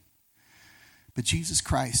pastor. But Jesus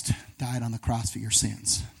Christ died on the cross for your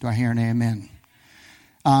sins. Do I hear an amen?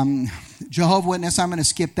 Jehovah's Witness, I'm going to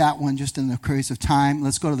skip that one just in the case of time.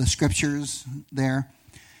 Let's go to the scriptures there.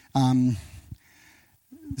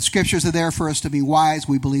 The scriptures are there for us to be wise.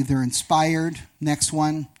 We believe they're inspired. Next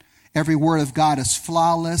one. Every word of God is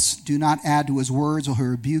flawless. Do not add to his words or he'll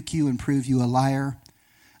rebuke you and prove you a liar.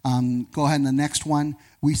 Go ahead in the next one.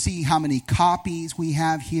 We see how many copies we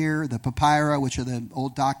have here. The papyri, which are the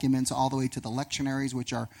old documents, all the way to the lectionaries,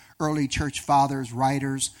 which are early church fathers,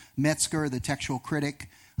 writers. Metzger, the textual critic,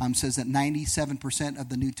 says that 97% of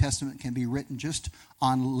the New Testament can be written just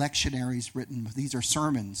on lectionaries written. These are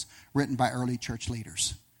sermons written by early church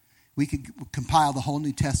leaders. We could compile the whole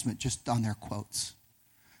New Testament just on their quotes.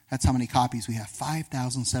 That's how many copies we have.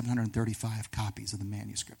 5,735 copies of the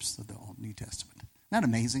manuscripts of the Old New Testament. Isn't that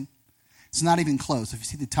amazing? It's not even close. If you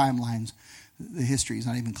see the timelines, the history is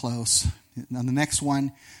not even close. On the next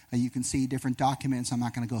one, you can see different documents. I'm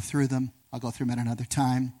not going to go through them. I'll go through them at another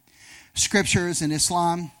time. Scriptures in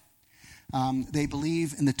Islam, they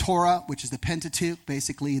believe in the Torah, which is the Pentateuch,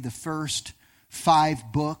 basically the first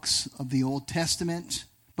 5 books of the Old Testament.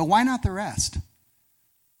 But why not the rest?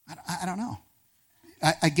 I don't know.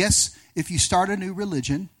 I guess if you start a new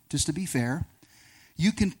religion, just to be fair.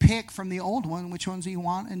 You can pick from the old one which ones you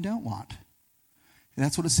want and don't want.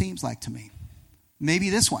 That's what it seems like to me. Maybe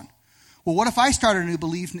this one. Well, what if I started a new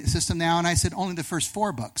belief system now and I said only the first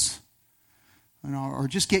 4 books? Or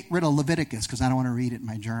just get rid of Leviticus because I don't want to read it in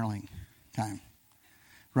my journaling time.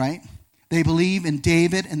 Right? They believe in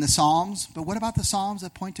David and the Psalms, but what about the Psalms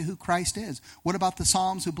that point to who Christ is? What about the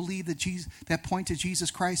Psalms who believe that point to Jesus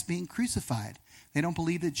Christ being crucified? They don't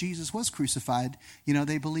believe that Jesus was crucified.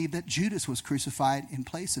 They believe that Judas was crucified in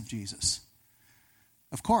place of Jesus.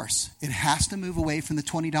 Of course, it has to move away from the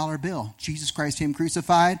 $20 bill. Jesus Christ, him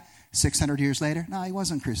crucified, 600 years later. No, he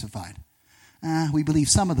wasn't crucified. We believe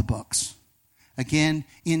some of the books. Again,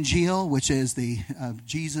 Injil, which is the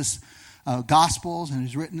Jesus Gospels, and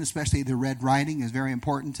is written, especially the red writing, is very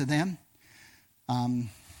important to them. And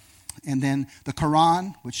then the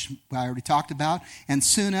Quran, which I already talked about, and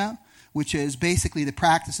Sunnah, which is basically the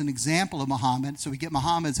practice and example of Muhammad. So we get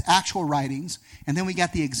Muhammad's actual writings, and then we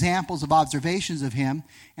got the examples of observations of him,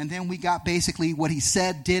 and then we got basically what he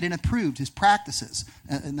said, did, and approved, his practices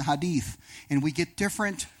in the hadith. And we get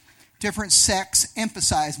different sects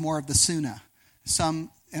emphasize more of the Sunnah.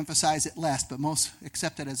 Some emphasize it less, but most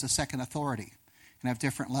accept it as a second authority and have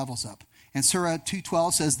different levels up. And Surah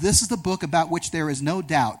 2:12 says, "This is the book about which there is no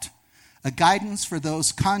doubt, a guidance for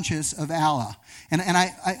those conscious of Allah." And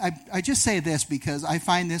I just say this because I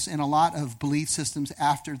find this in a lot of belief systems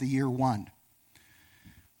after the year 1,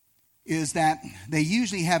 is that they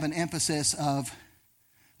usually have an emphasis of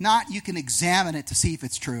not you can examine it to see if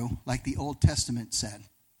it's true, like the Old Testament said.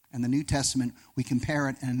 And the New Testament, we compare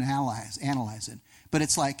it and analyze it. But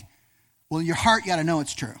it's like, well, your heart, you got to know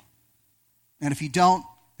it's true. And if you don't,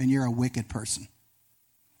 then you're a wicked person.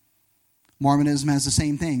 Mormonism has the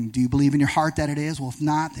same thing. Do you believe in your heart that it is? Well, if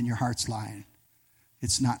not, then your heart's lying.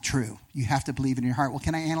 It's not true. You have to believe in your heart. Well,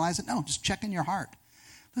 can I analyze it? No, just check in your heart.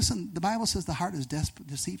 Listen, the Bible says the heart is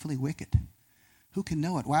deceitfully wicked. Who can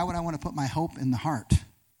know it? Why would I want to put my hope in the heart?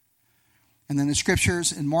 And then the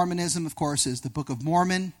scriptures in Mormonism, of course, is the Book of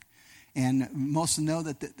Mormon. And most know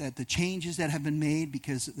that the changes that have been made,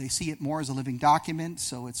 because they see it more as a living document,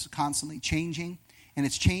 so it's constantly changing. And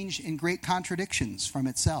it's changed in great contradictions from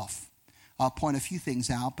itself. I'll point a few things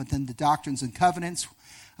out, but then the Doctrines and Covenants,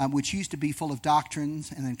 which used to be full of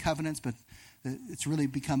doctrines and then covenants, but it's really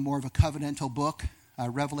become more of a covenantal book.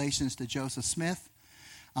 Revelations to Joseph Smith.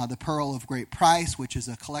 The Pearl of Great Price, which is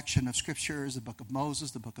a collection of scriptures, the Book of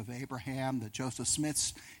Moses, the Book of Abraham, the Joseph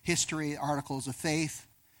Smith's history, Articles of Faith.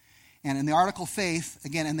 And in the Article of Faith,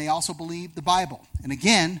 again, and they also believe the Bible. And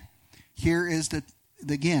again, here is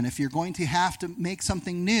again, if you're going to have to make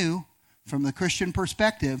something new from the Christian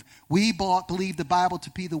perspective, we believe the Bible to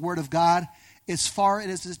be the Word of God as far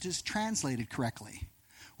as it is translated correctly.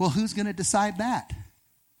 Well, who's going to decide that?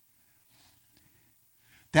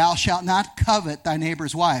 Thou shalt not covet thy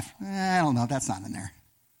neighbor's wife. I don't know, that's not in there.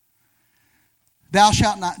 Thou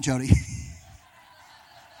shalt not, Jody.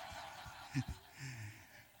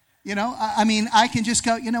 I can just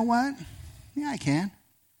go, you know what? Yeah, I can.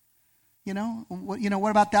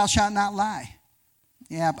 What about thou shalt not lie?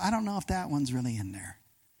 Yeah, but I don't know if that one's really in there.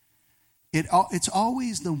 It's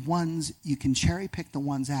always the ones, you can cherry pick the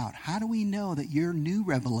ones out. How do we know that your new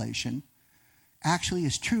revelation actually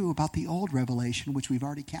is true about the old revelation, which we've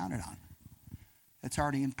already counted on? That's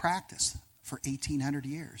already in practice for 1,800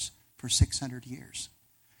 years, for 600 years.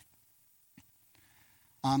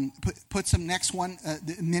 Put some next one.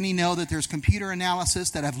 Many know that there's computer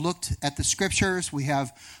analysis that have looked at the scriptures. We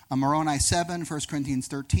have Moroni 7, 1 Corinthians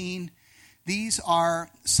 13. These are,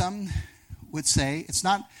 some would say,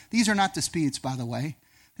 these are not disputes, by the way.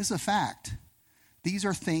 This is a fact. These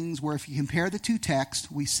are things where if you compare the two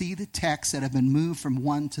texts, we see the texts that have been moved from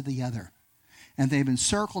one to the other. And they've been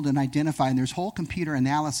circled and identified. And there's whole computer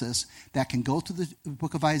analysis that can go through the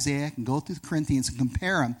book of Isaiah, can go through the Corinthians and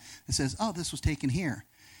compare them. It says, oh, this was taken here.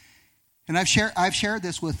 And I've shared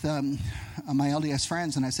this with my LDS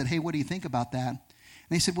friends, and I said, hey, what do you think about that? And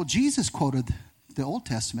they said, well, Jesus quoted the Old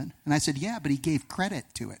Testament. And I said, yeah, but he gave credit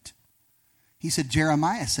to it. He said,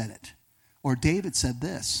 Jeremiah said it, or David said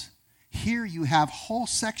this. Here you have whole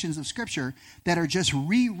sections of Scripture that are just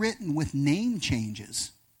rewritten with name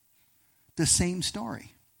changes. The same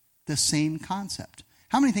story, the same concept.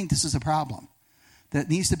 How many think this is a problem that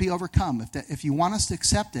needs to be overcome? If you want us to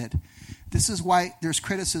accept it, this is why there's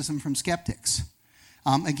criticism from skeptics.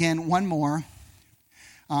 Again, one more.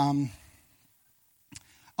 I'll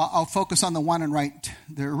focus on the one and right.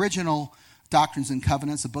 The original Doctrines and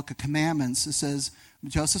Covenants, the Book of Commandments, it says,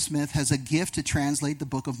 Joseph Smith has a gift to translate the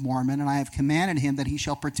Book of Mormon, and I have commanded him that he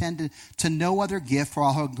shall pretend to no other gift, for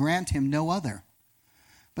I will grant him no other.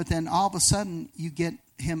 But then all of a sudden, you get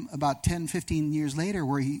him about 10, 15 years later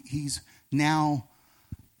where he's now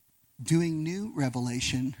doing new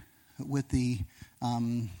revelation with the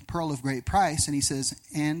pearl of great price. And he says,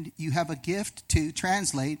 and you have a gift to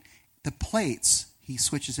translate the plates. He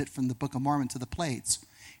switches it from the Book of Mormon to the plates.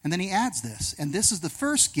 And then he adds this, and this is the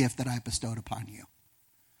first gift that I bestowed upon you.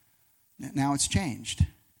 Now it's changed.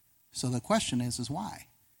 So the question is why?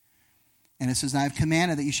 And it says, I have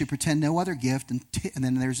commanded that you should pretend no other gift, and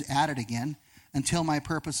then there's added again, until my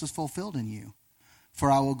purpose is fulfilled in you. For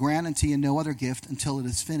I will grant unto you no other gift until it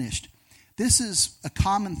is finished. This is a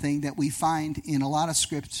common thing that we find in a lot of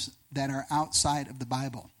scripts that are outside of the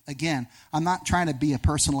Bible. Again, I'm not trying to be a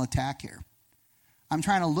personal attack here. I'm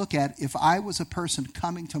trying to look at, if I was a person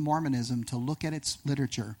coming to Mormonism to look at its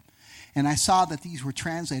literature, and I saw that these were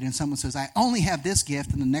translated, and someone says, I only have this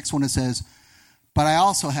gift, and the next one it says, but I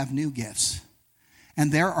also have new gifts.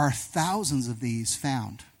 And there are thousands of these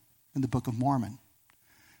found in the Book of Mormon.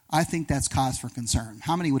 I think that's cause for concern.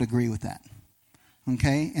 How many would agree with that?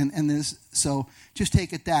 Okay, and this, so just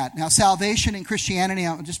take it that. Now, salvation in Christianity,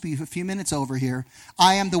 I'll just be a few minutes over here.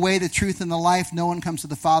 I am the way, the truth, and the life. No one comes to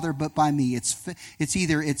the Father but by me. It's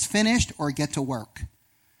either it's finished or get to work.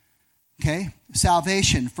 Okay,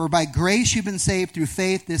 salvation. For by grace you've been saved through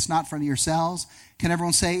faith, this not from yourselves. Can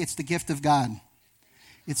everyone say it's the gift of God?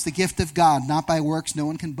 It's the gift of God, not by works. No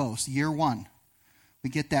one can boast. Year one.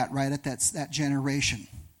 We get that right at that generation.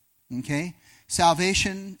 Okay?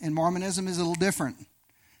 Salvation in Mormonism is a little different. It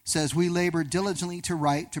says, we labor diligently to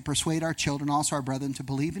write, to persuade our children, also our brethren, to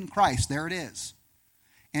believe in Christ. There it is.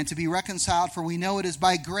 And to be reconciled, for we know it is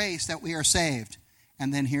by grace that we are saved.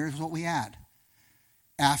 And then here's what we add.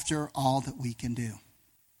 After all that we can do.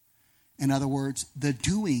 In other words, the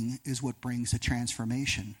doing is what brings the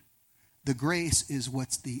transformation. The grace is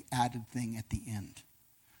what's the added thing at the end.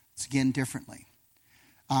 It's again differently.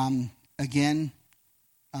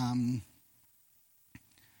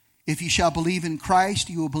 If you shall believe in Christ,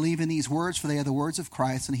 you will believe in these words, for they are the words of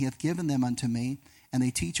Christ, and he hath given them unto me, and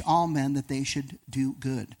they teach all men that they should do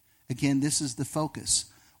good. Again, this is the focus.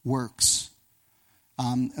 Works.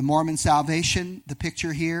 Mormon salvation, the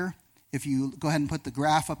picture here, if you go ahead and put the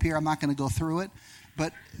graph up here, I'm not going to go through it,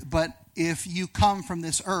 but if you come from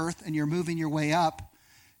this earth and you're moving your way up,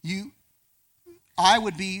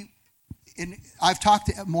 I've talked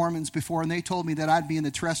to Mormons before, and they told me that I'd be in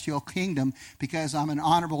the terrestrial kingdom because I'm an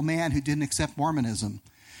honorable man who didn't accept Mormonism.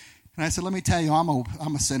 And I said, let me tell you,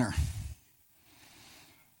 I'm a sinner.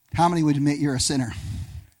 How many would admit you're a sinner?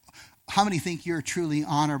 How many think you're truly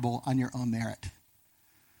honorable on your own merit?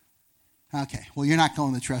 Okay, well, you're not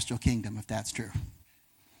going to the terrestrial kingdom if that's true.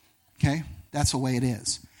 Okay, that's the way it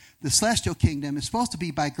is. The celestial kingdom is supposed to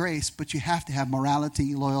be by grace, but you have to have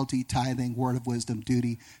morality, loyalty, tithing, word of wisdom,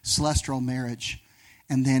 duty, celestial marriage,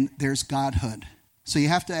 and then there's godhood. So you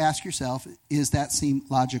have to ask yourself, does that seem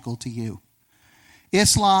logical to you?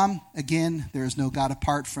 Islam, again, there is no God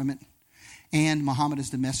apart from it, and Muhammad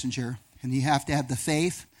is the messenger, and you have to have the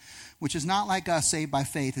faith, which is not like us saved by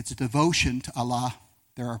faith. It's a devotion to Allah.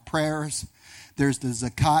 There are prayers. There's the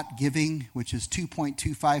zakat giving, which is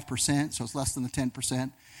 2.25%, so it's less than the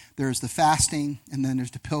 10%. There's the fasting, and then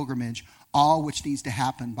there's the pilgrimage, all which needs to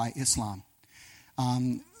happen by Islam.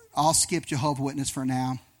 I'll skip Jehovah's Witness for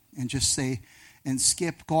now and just say,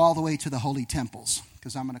 go all the way to the holy temples,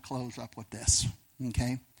 because I'm going to close up with this,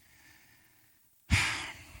 okay?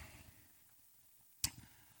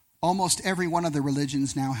 Almost every one of the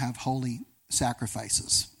religions now have holy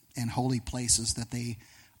sacrifices and holy places that they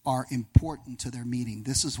are important to their meeting.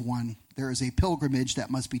 This is one. There is a pilgrimage that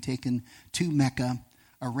must be taken to Mecca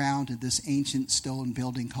around this ancient stone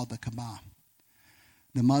building called the Kaaba.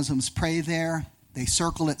 The Muslims pray there. They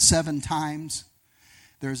circle it 7 times.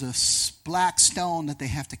 There's a black stone that they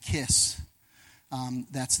have to kiss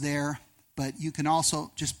that's there. But you can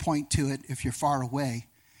also just point to it if you're far away.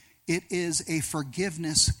 It is a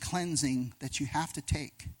forgiveness cleansing that you have to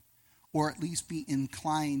take, or at least be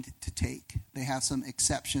inclined to take. They have some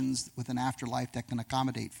exceptions with an afterlife that can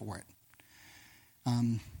accommodate for it.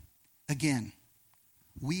 Again,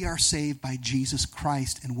 we are saved by Jesus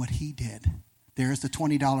Christ and what he did. There's the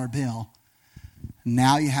 $20 bill.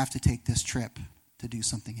 Now you have to take this trip to do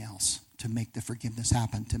something else, to make the forgiveness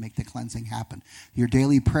happen, to make the cleansing happen. Your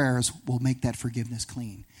daily prayers will make that forgiveness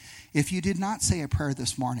clean. If you did not say a prayer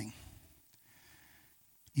this morning,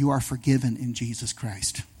 you are forgiven in Jesus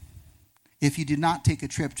Christ. If you did not take a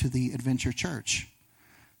trip to the Adventure Church,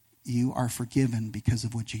 you are forgiven because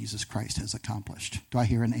of what Jesus Christ has accomplished. Do I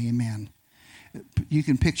hear an amen? You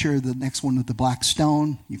can picture the next one with the black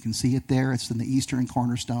stone. You can see it there. It's in the eastern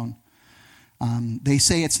cornerstone. They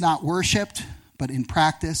say it's not worshipped, but in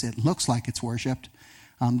practice, it looks like it's worshipped.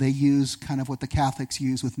 They use kind of what the Catholics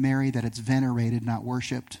use with Mary, that it's venerated, not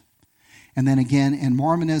worshipped. And then again, in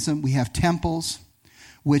Mormonism, we have temples,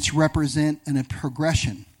 which represent a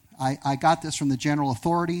progression. I got this from the general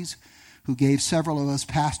authorities, who gave several of us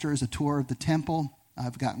pastors a tour of the temple.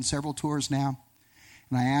 I've gotten several tours now.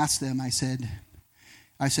 And I asked them, I said,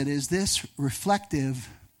 is this reflective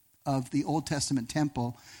of the Old Testament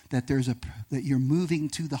temple, that that you're moving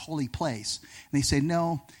to the holy place? And they say,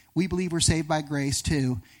 no, we believe we're saved by grace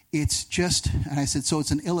too. It's just, and I said, so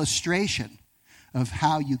it's an illustration of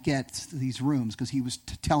how you get to these rooms, because he was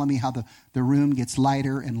telling me how the room gets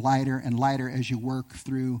lighter and lighter and lighter as you work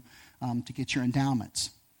through to get your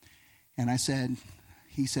endowments. And I said,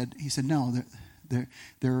 he said, no,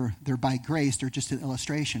 they're by grace. They're just an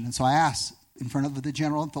illustration. And so I asked in front of the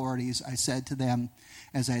general authorities, I said to them,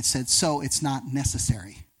 as I had said, so it's not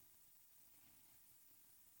necessary.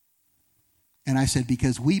 And I said,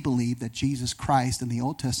 because we believe that Jesus Christ in the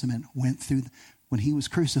Old Testament went through, when he was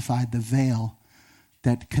crucified, the veil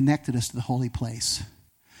that connected us to the holy place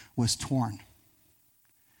was torn.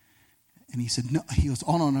 And he said, no, he goes,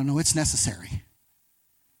 oh, no, it's necessary.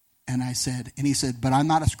 And I said, and he said, but I'm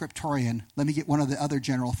not a scriptorian. Let me get one of the other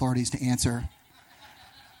general authorities to answer.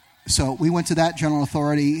 So we went to that general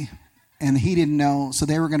authority, and he didn't know, so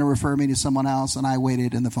they were going to refer me to someone else, and I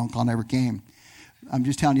waited, and the phone call never came. I'm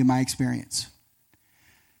just telling you my experience.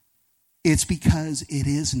 It's because it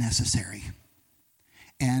is necessary.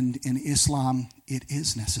 And in Islam, it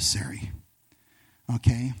is necessary.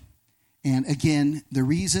 Okay? And again, the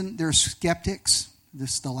reason there's skeptics,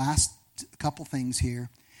 this is the last couple things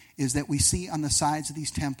here, is that we see on the sides of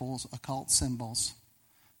these temples occult symbols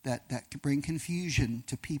that bring confusion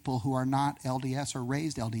to people who are not LDS or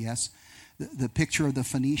raised LDS. The picture of the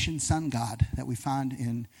Phoenician sun god that we find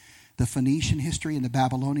in the Phoenician history and the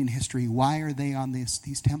Babylonian history, why are they on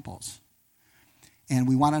these temples? And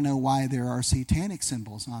we want to know why there are satanic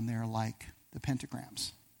symbols on there like the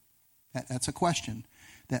pentagrams. That's a question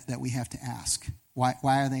that we have to ask. Why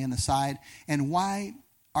are they on the side? And why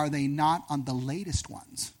are they not on the latest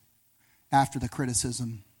ones after the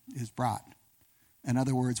criticism is brought? In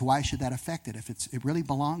other words, why should that affect it? If it really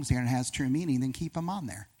belongs there and has true meaning, then keep them on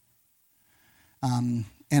there.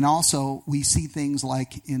 And also, we see things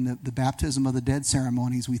like in the baptism of the dead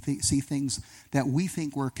ceremonies, we see things that we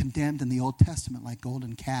think were condemned in the Old Testament, like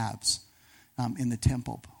golden calves in the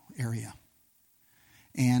temple area.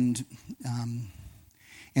 And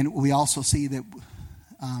we also see that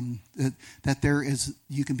there is,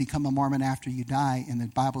 you can become a Mormon after you die, and the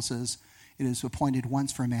Bible says it is appointed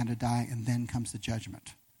once for a man to die, and then comes the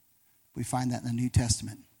judgment. We find that in the New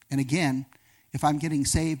Testament. And again, if I'm getting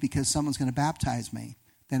saved because someone's going to baptize me,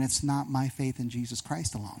 then it's not my faith in Jesus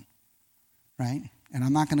Christ alone, right? And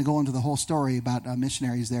I'm not going to go into the whole story about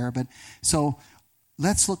missionaries there, but so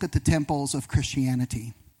let's look at the temples of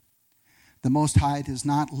Christianity. The Most High does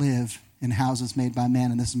not live in houses made by men,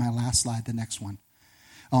 and this is my last slide, the next one.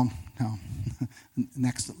 Oh, no,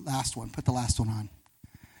 last one, put the last one on.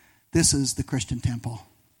 This is the Christian temple.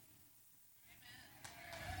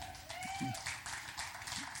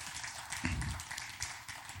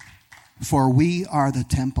 For we are the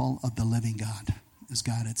temple of the living God, as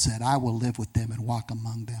God had said. I will live with them and walk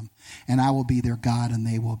among them, and I will be their God, and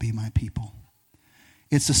they will be my people.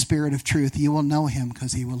 It's the Spirit of truth. You will know him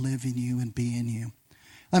because he will live in you and be in you.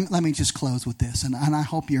 Let me just close with this, and I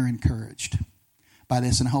hope you're encouraged by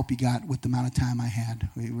this, and I hope you got with the amount of time I had.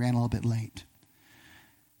 We ran a little bit late.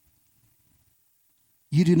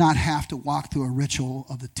 You do not have to walk through a ritual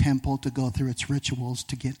of the temple to go through its rituals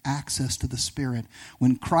to get access to the Spirit.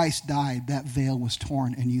 When Christ died, that veil was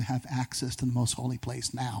torn, and you have access to the most holy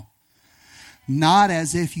place now. Not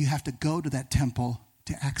as if you have to go to that temple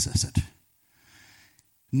to access it.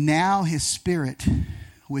 Now his Spirit,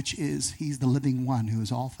 which is, he's the living one who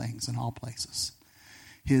is all things in all places.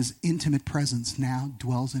 His intimate presence now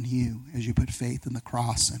dwells in you as you put faith in the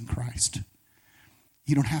cross and Christ.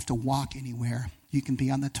 You don't have to walk anywhere. You can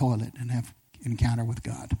be on the toilet and have an encounter with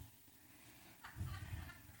God.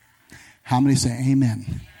 How many say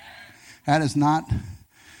amen? That is not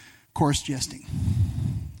coarse jesting.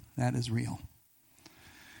 That is real.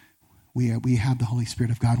 We have the Holy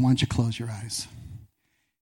Spirit of God. Why don't you close your eyes?